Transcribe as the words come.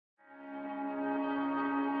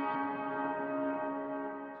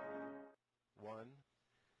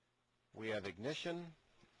have ignition,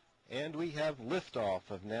 and we have liftoff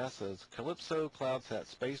of NASA's CALIPSO CloudSat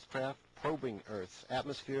spacecraft probing Earth's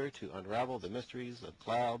atmosphere to unravel the mysteries of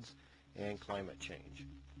clouds and climate change.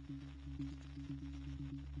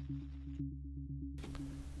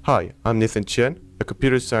 Hi, I'm Nathan Chen, a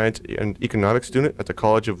computer science and economics student at the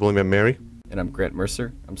College of William & Mary. And I'm Grant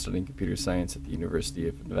Mercer. I'm studying computer science at the University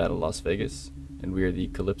of Nevada, Las Vegas, and we are the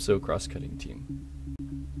CALIPSO cross-cutting team.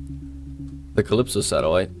 The CALIPSO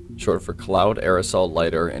satellite, short for Cloud Aerosol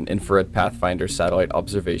Lidar and Infrared Pathfinder Satellite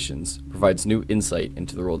Observations, provides new insight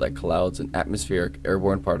into the role that clouds and atmospheric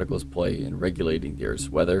airborne particles play in regulating the Earth's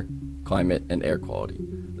weather, climate, and air quality.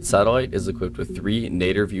 The satellite is equipped with 3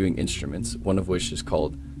 nadir viewing instruments, one of which is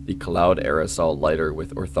called the Cloud Aerosol Lidar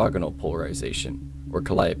with Orthogonal Polarization, or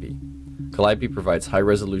CALIPSO. CALIPSO provides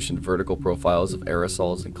high-resolution vertical profiles of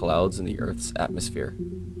aerosols and clouds in the Earth's atmosphere.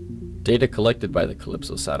 Data collected by the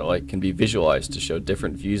CALIPSO satellite can be visualized to show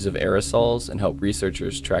different views of aerosols and help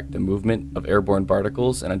researchers track the movement of airborne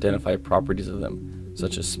particles and identify properties of them,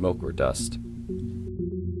 such as smoke or dust.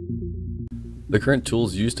 The current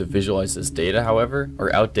tools used to visualize this data, however,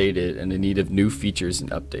 are outdated and in need of new features and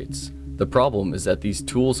updates. The problem is that these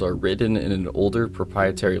tools are written in an older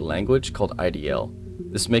proprietary language called IDL.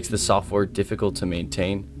 This makes the software difficult to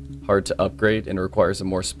maintain, hard to upgrade, and requires a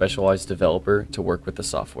more specialized developer to work with the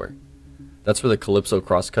software. That's where the CALIPSO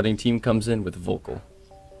cross-cutting team comes in with Vocal.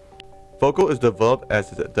 Vocal is developed as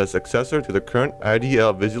the successor to the current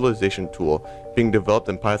IDL visualization tool, being developed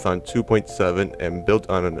in Python 2.7 and built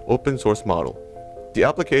on an open source model. The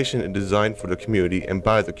application is designed for the community and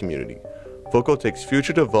by the community. Vocal takes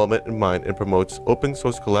future development in mind and promotes open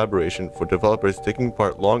source collaboration for developers taking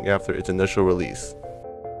part long after its initial release.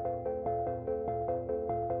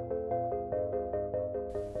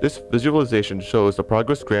 This visualization shows the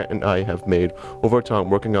progress Grant and I have made over time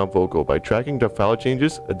working on Vocal by tracking the file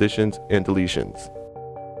changes, additions, and deletions.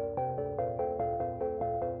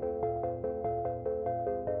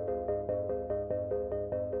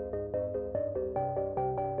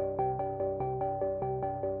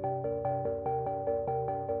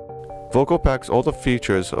 Vocal packs all the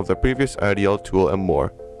features of the previous IDL tool and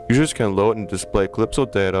more. Users can load and display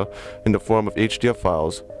CALIPSO data in the form of HDF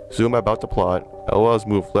files, zoom about the plot, as well as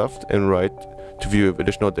move left and right to view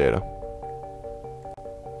additional data.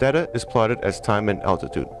 Data is plotted as time and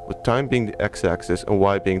altitude, with time being the x-axis and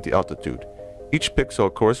y being the altitude. Each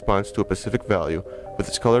pixel corresponds to a specific value, with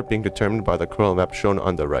its color being determined by the kernel map shown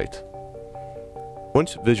on the right.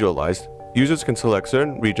 Once visualized, users can select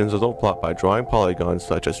certain regions of the plot by drawing polygons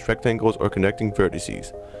such as rectangles or connecting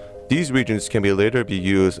vertices. These regions can later be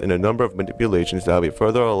used in a number of manipulations that will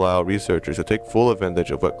further allow researchers to take full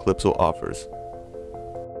advantage of what CALIPSO offers.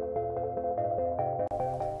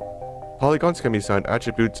 Polygons can be assigned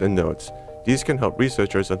attributes and nodes. These can help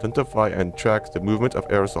researchers identify and track the movement of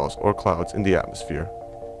aerosols or clouds in the atmosphere.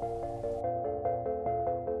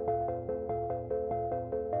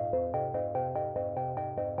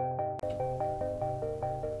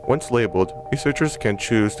 Once labeled, researchers can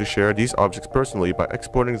choose to share these objects personally by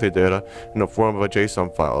exporting the data in the form of a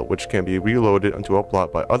JSON file, which can be reloaded onto a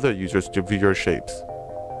plot by other users to view your shapes.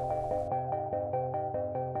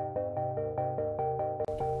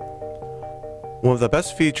 One of the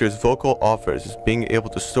best features Vocal offers is being able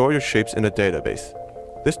to store your shapes in a database.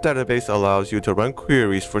 This database allows you to run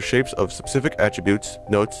queries for shapes of specific attributes,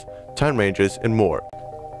 notes, time ranges, and more.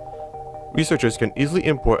 Researchers can easily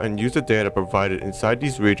import and use the data provided inside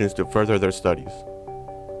these regions to further their studies.